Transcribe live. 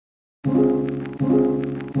What's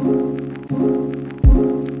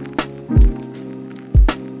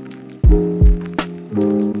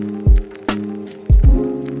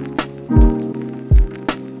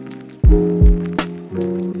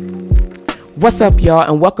up, y'all,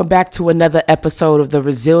 and welcome back to another episode of the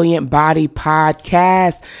Resilient Body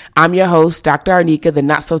Podcast. I'm your host, Dr. Arnika, the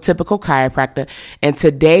not-so-typical chiropractor, and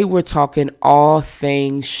today we're talking all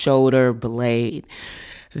things shoulder blade.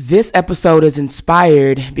 This episode is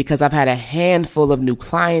inspired because I've had a handful of new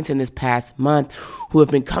clients in this past month who have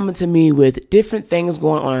been coming to me with different things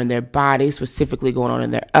going on in their body, specifically going on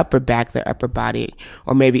in their upper back, their upper body,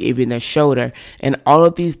 or maybe even their shoulder. And all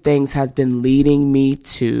of these things have been leading me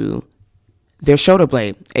to their shoulder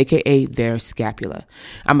blade, aka their scapula.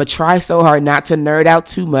 I'm going to try so hard not to nerd out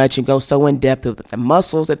too much and go so in depth with the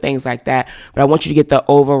muscles and things like that, but I want you to get the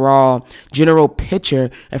overall general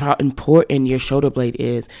picture of how important your shoulder blade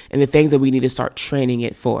is and the things that we need to start training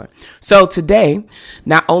it for. So today,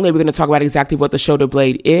 not only are we going to talk about exactly what the shoulder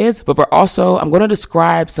blade is, but I'm going to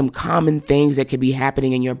describe some common things that could be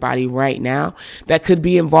happening in your body right now that could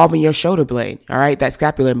be involving your shoulder blade, all right, that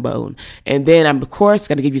scapular bone. And then I'm, of course,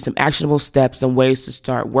 going to give you some actionable steps, some ways to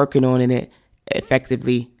start working on it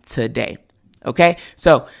effectively today. Okay,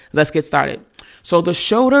 so let's get started. So the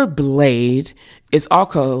shoulder blade is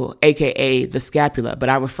also aka the scapula, but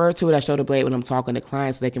I refer to it as shoulder blade when I'm talking to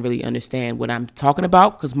clients so they can really understand what I'm talking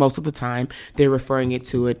about, because most of the time they're referring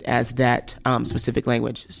to it as that specific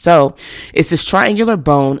language. So it's this triangular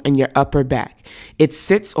bone in your upper back. It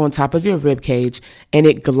sits on top of your rib cage and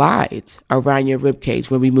it glides around your rib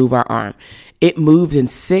cage when we move our arm. It moves in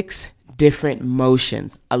 6 different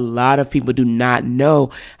motions. A lot of people do not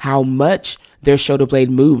know how much their shoulder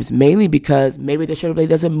blade moves, mainly because maybe their shoulder blade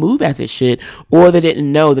doesn't move as it should, or they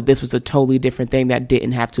didn't know that this was a totally different thing that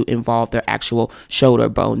didn't have to involve their actual shoulder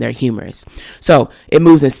bone, their humerus. So it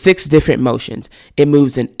moves in 6 different motions. It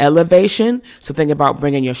moves in elevation. So think about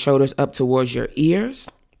bringing your shoulders up towards your ears.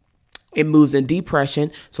 It moves in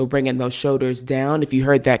depression, so bringing those shoulders down. If you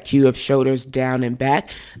heard that cue of shoulders down and back,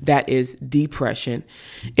 that is depression.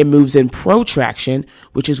 It moves in protraction,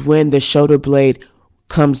 which is when the shoulder blade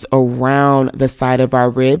comes around the side of our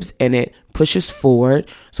ribs and it pushes forward,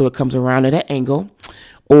 so it comes around at an angle.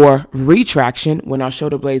 Or retraction, when our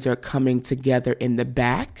shoulder blades are coming together in the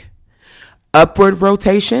back. Upward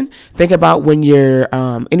rotation, think about when you're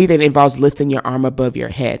anything that involves lifting your arm above your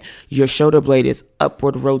head. Your shoulder blade is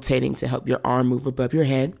upward rotating to help your arm move above your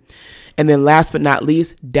head. And then last but not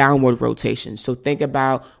least, downward rotation. So think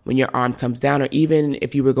about when your arm comes down, or even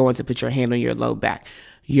if you were going to put your hand on your low back.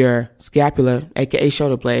 Your scapula, aka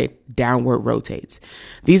shoulder blade, downward rotates.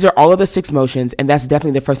 These are all of the 6 motions, and that's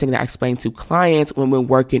definitely the first thing that I explain to clients when we're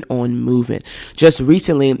working on movement. Just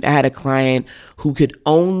recently, I had a client who could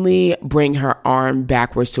only bring her arm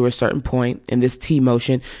backwards to a certain point in this T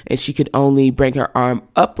motion, and she could only bring her arm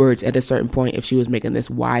upwards at a certain point if she was making this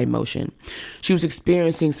Y motion. She was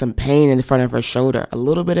experiencing some pain in the front of her shoulder, a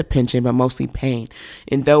little bit of pinching, but mostly pain.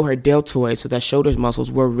 And though her deltoid, so that shoulder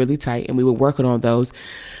muscles, were really tight, and we were working on those,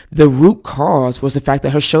 the root cause was the fact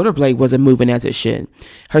that her shoulder blade wasn't moving as it should.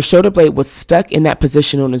 Her shoulder blade was stuck in that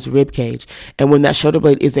position on his rib cage. And when that shoulder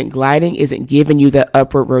blade isn't gliding, isn't giving you that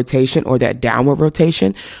upward rotation or that downward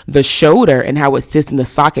rotation, the shoulder and how it sits in the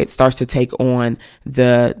socket starts to take on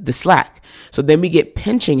the slack. So then we get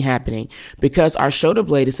pinching happening because our shoulder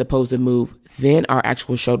blade is supposed to move. Then our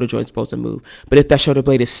actual shoulder joint is supposed to move. But if that shoulder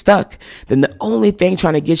blade is stuck, then the only thing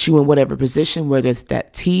trying to get you in whatever position, whether it's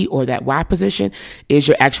that T or that Y position, is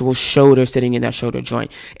your actual shoulder sitting in that shoulder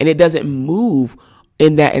joint. And it doesn't move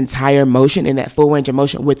in that entire motion, in that full range of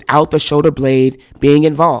motion, without the shoulder blade being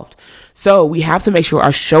involved. So we have to make sure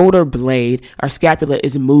our shoulder blade, our scapula,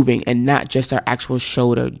 is moving and not just our actual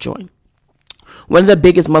shoulder joint. One of the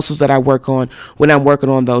biggest muscles that I work on when I'm working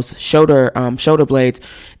on those shoulder blades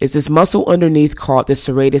is this muscle underneath called the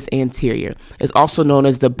serratus anterior. It's also known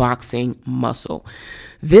as the boxing muscle.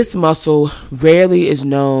 This muscle rarely is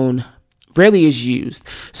used.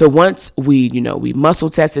 So once we muscle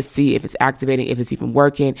test to see if it's activating, if it's even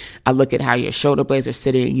working. I look at how your shoulder blades are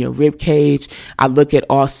sitting in your rib cage. I look at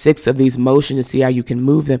all 6 of these motions to see how you can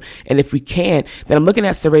move them. And if we can, then I'm looking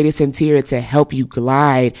at serratus anterior to help you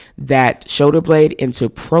glide that shoulder blade into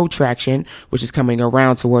protraction, which is coming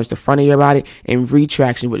around towards the front of your body, and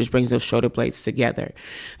retraction, which brings those shoulder blades together.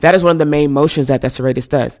 That is one of the main motions that serratus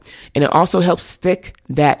does. And it also helps stick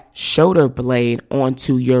that shoulder blade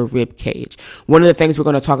onto your rib cage. cage. One of the things we're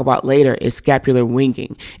going to talk about later is scapular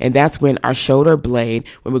winging. And that's when our shoulder blade,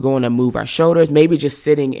 when we're going to move our shoulders, maybe just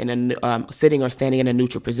sitting or standing in a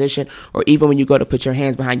neutral position, or even when you go to put your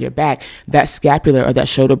hands behind your back, that scapular or that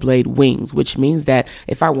shoulder blade wings, which means that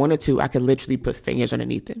if I wanted to, I could literally put fingers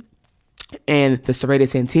underneath it. And the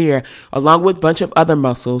serratus anterior, along with a bunch of other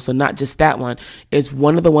muscles, so not just that one, is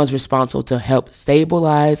one of the ones responsible to help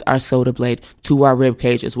stabilize our shoulder blade to our rib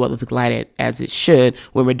cage, as well as glide it as it should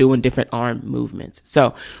when we're doing different arm movements.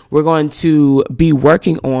 So we're going to be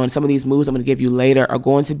working on some of these moves I'm going to give you later are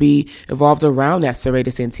going to be evolved around that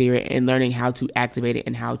serratus anterior and learning how to activate it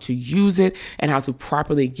and how to use it and how to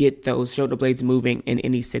properly get those shoulder blades moving in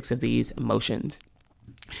any 6 of these motions.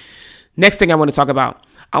 Next thing I want to talk about,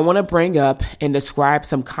 I want to bring up and describe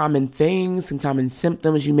some common things, some common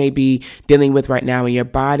symptoms you may be dealing with right now in your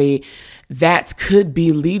body that could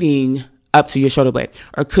be leading up to your shoulder blade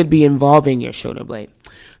or could be involving your shoulder blade.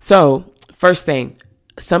 So first thing,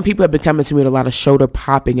 some people have been coming to me with a lot of shoulder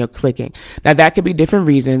popping or clicking. Now that could be different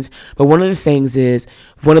reasons, but one of the things is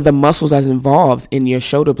one of the muscles that's involved in your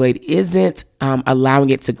shoulder blade isn't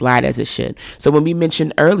allowing it to glide as it should. So when we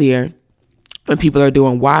mentioned earlier, when people are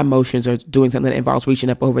doing Y motions or doing something that involves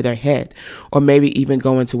reaching up over their head or maybe even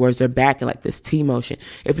going towards their back and like this T motion,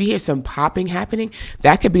 if you hear some popping happening,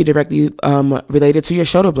 that could be directly related to your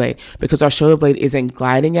shoulder blade because our shoulder blade isn't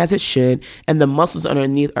gliding as it should and the muscles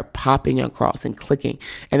underneath are popping across and clicking.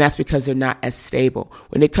 And that's because they're not as stable.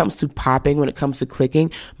 When it comes to popping, when it comes to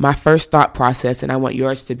clicking, my first thought process, and I want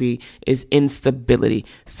yours to be, is instability.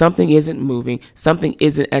 Something isn't moving. Something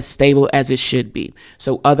isn't as stable as it should be.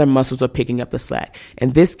 So other muscles are picking up the slack.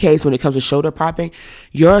 In this case, when it comes to shoulder popping,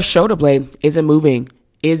 your shoulder blade isn't moving,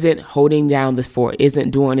 isn't holding down the forward,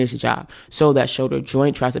 isn't doing its job. So that shoulder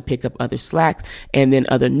joint tries to pick up other slacks, and then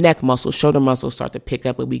other neck muscles, shoulder muscles start to pick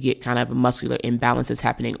up, and we get kind of muscular imbalances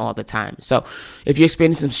happening all the time. So if you're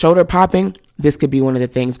experiencing some shoulder popping, this could be one of the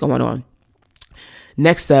things going on.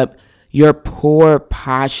 Next up, your poor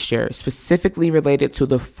posture, specifically related to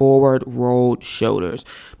the forward rolled shoulders.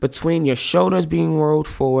 Between your shoulders being rolled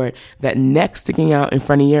forward, that neck sticking out in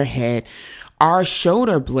front of your head, our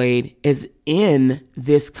shoulder blade is in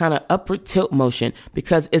this kind of upward tilt motion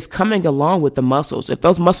because it's coming along with the muscles. If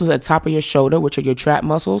those muscles at the top of your shoulder, which are your trap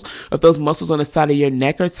muscles, if those muscles on the side of your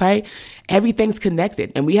neck are tight, everything's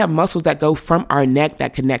connected. And we have muscles that go from our neck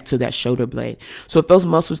that connect to that shoulder blade. So if those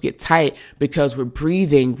muscles get tight because we're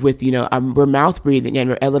breathing with, we're mouth breathing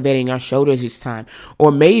and we're elevating our shoulders each time,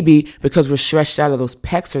 or maybe because we're stretched out or those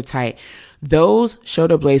pecs are tight, those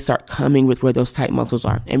shoulder blades start coming with where those tight muscles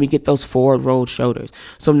are, and we get those forward rolled shoulders.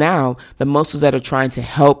 So now the muscles that are trying to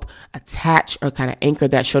help attach or kind of anchor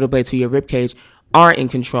that shoulder blade to your rib cage aren't in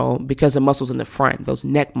control because the muscles in the front, those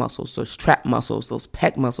neck muscles, those trap muscles, those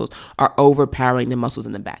pec muscles are overpowering the muscles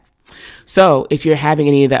in the back. So if you're having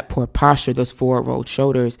any of that poor posture, those forward rolled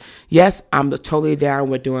shoulders, yes, I'm totally down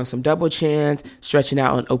with doing some double chins, stretching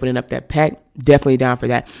out and opening up that pec. Definitely down for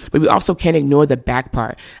that. But we also can't ignore the back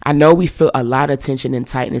part. I know we feel a lot of tension and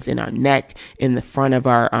tightness in our neck, in the front of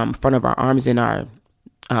our arms, in our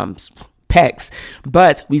pecs,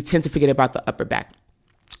 but we tend to forget about the upper back.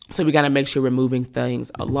 So we got to make sure we're moving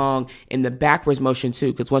things along in the backwards motion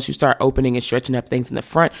too, because once you start opening and stretching up things in the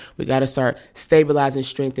front, we got to start stabilizing,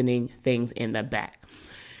 strengthening things in the back.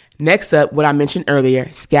 Next up, what I mentioned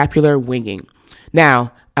earlier, scapular winging.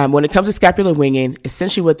 Now, when it comes to scapular winging,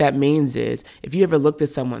 essentially what that means is if you ever looked at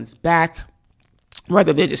someone's back,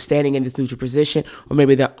 whether they're just standing in this neutral position or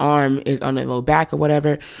maybe their arm is on their low back or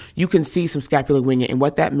whatever, you can see some scapular winging. And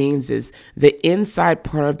what that means is the inside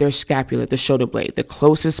part of their scapula, the shoulder blade, the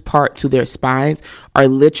closest part to their spines, are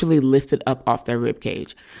literally lifted up off their rib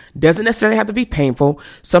cage. Doesn't necessarily have to be painful.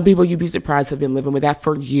 Some people, you'd be surprised, have been living with that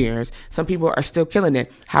for years. Some people are still killing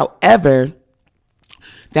it. However,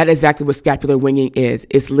 that is exactly what scapular winging is.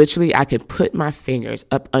 It's literally, I can put my fingers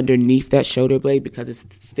up underneath that shoulder blade because it's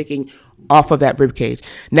sticking off of that rib cage.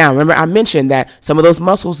 Now, remember I mentioned that some of those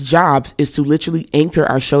muscles' jobs is to literally anchor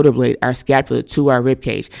our shoulder blade, our scapula, to our rib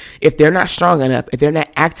cage. If they're not strong enough, if they're not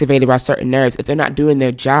activated by certain nerves, if they're not doing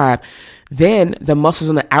their job, then the muscles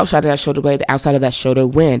on the outside of that shoulder blade, the outside of that shoulder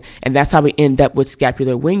win. And that's how we end up with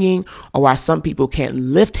scapular winging, or why some people can't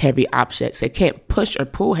lift heavy objects. They can't push or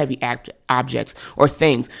pull heavy objects or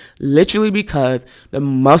things, literally because the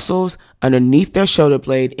muscles underneath their shoulder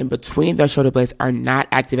blade, in between their shoulder blades, are not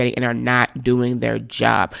activating and are not doing their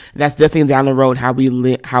job. And that's definitely down the road how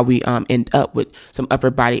we end up with some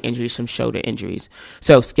upper body injuries, some shoulder injuries.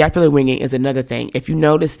 So scapular winging is another thing. If you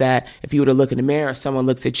notice that, if you were to look in the mirror, someone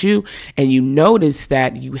looks at you and you notice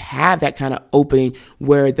that you have that kind of opening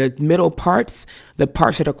where the middle parts, the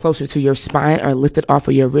parts that are closer to your spine, are lifted off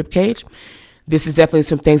of your rib cage. This is definitely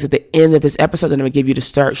some things at the end of this episode that I'm going to give you to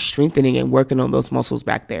start strengthening and working on those muscles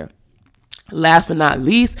back there. Last but not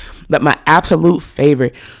least, but my absolute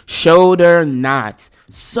favorite, shoulder knots.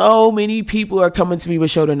 So many people are coming to me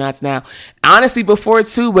with shoulder knots now. Honestly, before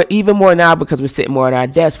too, but even more now because we're sitting more at our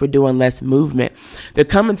desk, we're doing less movement. They're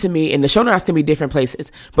coming to me, and the shoulder knots can be different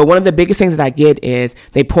places. But one of the biggest things that I get is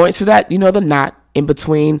they point to that, the knot in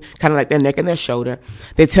between, kind of like their neck and their shoulder.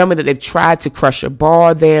 They tell me that they've tried to crush a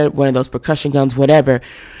ball there, one of those percussion guns, whatever.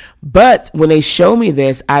 But when they show me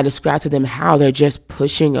this, I describe to them how they're just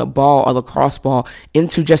pushing a ball, a lacrosse ball,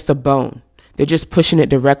 into just a bone. They're just pushing it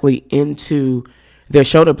directly into their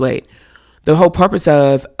shoulder blade. The whole purpose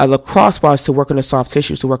of a lacrosse ball is to work on the soft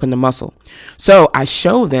tissues, to work on the muscle. So I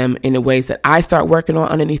show them in the ways that I start working on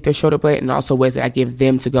underneath their shoulder blade, and also ways that I give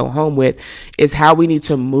them to go home with, is how we need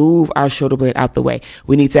to move our shoulder blade out the way.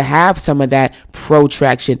 We need to have some of that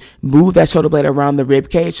protraction, move that shoulder blade around the rib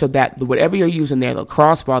cage so that whatever you're using there, the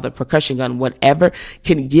lacrosse ball, the percussion gun, whatever,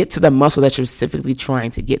 can get to the muscle that you're specifically trying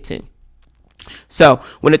to get to. So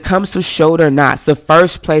when it comes to shoulder knots, the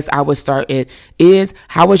first place I would start it is,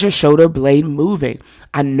 how is your shoulder blade moving?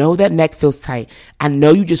 I know that neck feels tight. I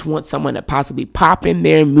know you just want someone to possibly pop in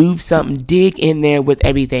there, move something, dig in there with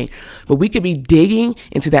everything. But we could be digging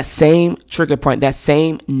into that same trigger point, that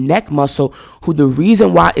same neck muscle, who the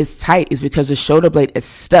reason why it's tight is because the shoulder blade is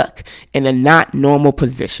stuck in a not normal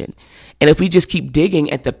position. And if we just keep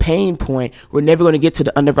digging at the pain point, we're never going to get to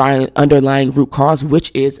the underlying root cause,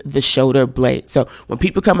 which is the shoulder blade. So when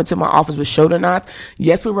people come into my office with shoulder knots,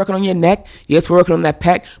 yes, we're working on your neck. Yes, we're working on that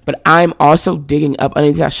pec, but I'm also digging up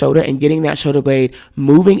underneath that shoulder and getting that shoulder blade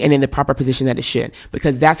moving and in the proper position that it should,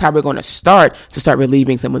 because that's how we're going to start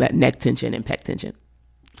relieving some of that neck tension and pec tension.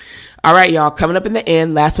 All right, y'all, coming up in the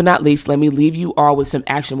end, last but not least, let me leave you all with some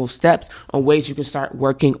actionable steps on ways you can start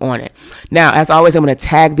working on it. Now, as always, I'm going to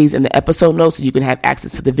tag these in the episode notes so you can have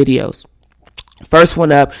access to the videos. First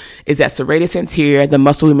one up is that serratus anterior, the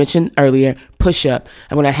muscle we mentioned earlier, push up.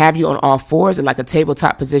 I'm going to have you on all fours in like a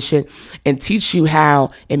tabletop position and teach you how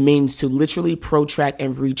it means to literally protract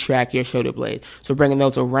and retract your shoulder blade. So bringing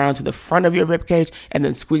those around to the front of your rib cage and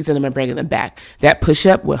then squeezing them and bringing them back. That push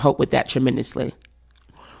up will help with that tremendously.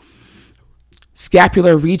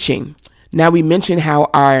 Scapular reaching. Now we mentioned how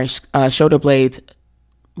our shoulder blades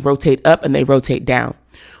rotate up and they rotate down.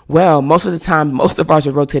 Well, most of the time, most of ours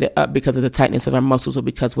are rotated up because of the tightness of our muscles or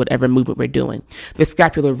because whatever movement we're doing. The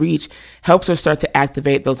scapular reach helps us start to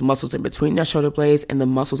activate those muscles in between their shoulder blades and the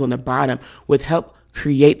muscles on the bottom, with help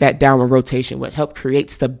create that downward rotation, would help create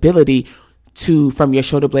stability from your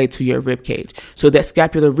shoulder blade to your rib cage. So that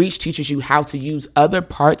scapular reach teaches you how to use other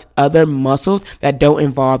parts, other muscles that don't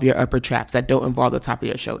involve your upper traps, that don't involve the top of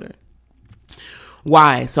your shoulder.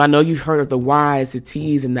 Why? So I know you've heard of the Ys, the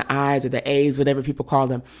Ts, and the Is, or the As, whatever people call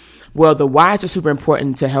them. Well, the Ys are super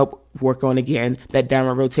important to help work on, again, that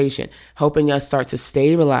downward rotation, helping us start to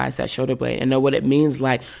stabilize that shoulder blade and know what it means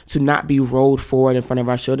like to not be rolled forward in front of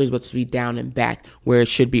our shoulders, but to be down and back where it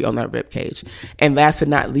should be on that rib cage. And last but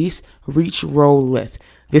not least, reach, roll, lift.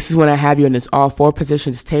 This is when I have you in this all four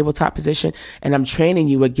positions, tabletop position, and I'm training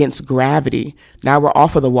you against gravity. Now we're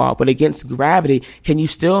off of the wall, but against gravity, can you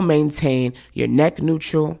still maintain your neck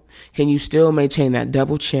neutral? Can you still maintain that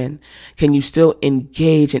double chin? Can you still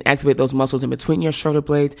engage and activate those muscles in between your shoulder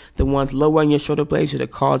blades, the ones lower in your shoulder blades that are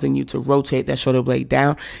causing you to rotate that shoulder blade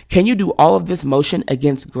down? Can you do all of this motion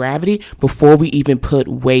against gravity before we even put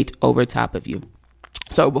weight over top of you?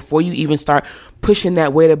 So before you even start pushing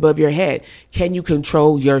that weight above your head, can you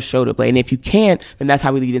control your shoulder blade? And if you can't, then that's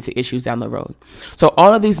how we lead into issues down the road. So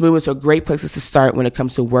all of these movements are great places to start when it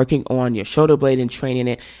comes to working on your shoulder blade and training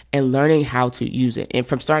it and learning how to use it. And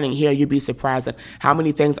from starting here, you'd be surprised at how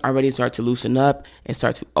many things already start to loosen up and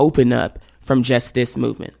start to open up from just this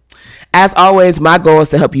movement. As always, my goal is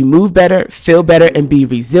to help you move better, feel better, and be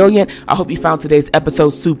resilient. I hope you found today's episode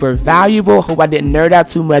super valuable. Hope I didn't nerd out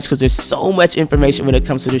too much because there's so much information when it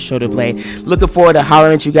comes to the shoulder blade. Looking forward to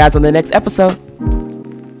hollering at you guys on the next episode.